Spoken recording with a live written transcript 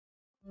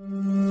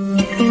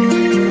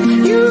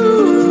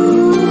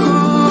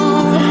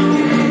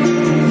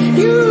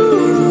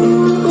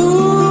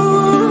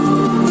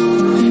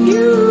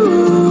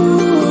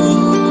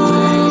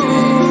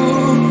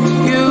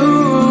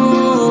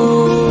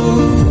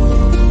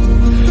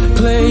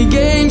play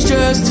games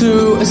just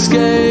to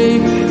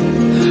escape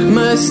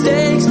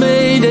mistakes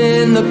made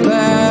in the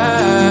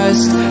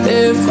past.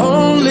 If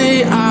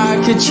only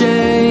I could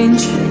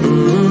change.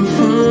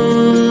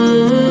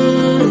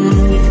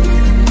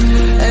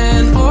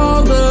 And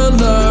all the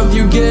love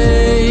you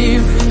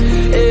gave,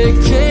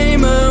 it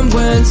came and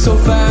went so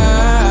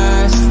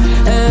fast,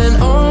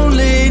 and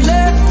only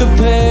left the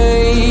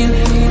pain.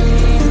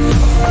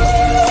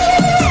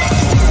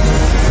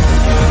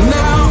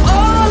 Now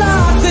all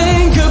I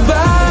think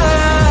about,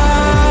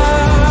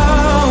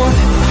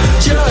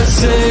 just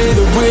say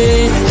that we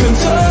can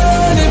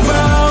turn it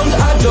round.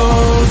 I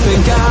don't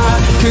think I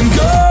can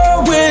go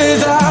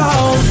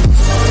without.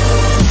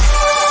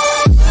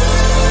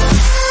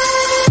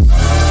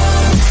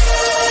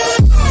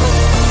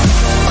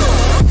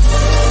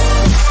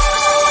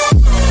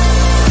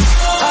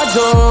 I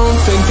don't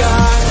think I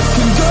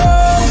can go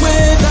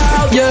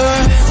without you.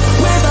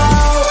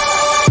 Without,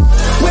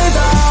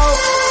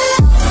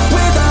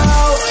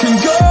 can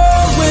go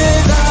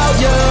without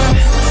you.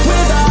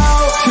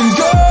 Without,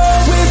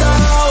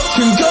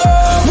 can go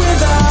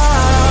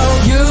without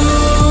you.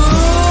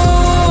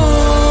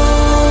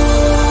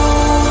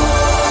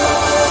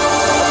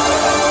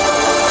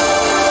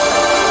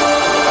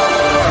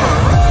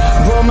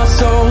 Brought my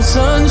soul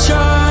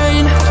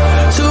sunshine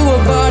to a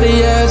body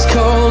as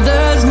cold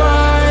as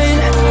mine.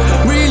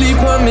 Really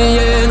put me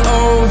in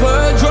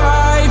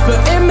overdrive, but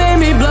it made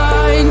me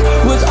blind.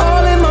 Was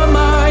all in my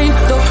mind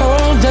the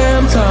whole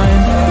damn time.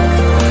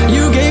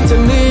 You gave to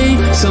me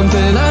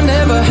something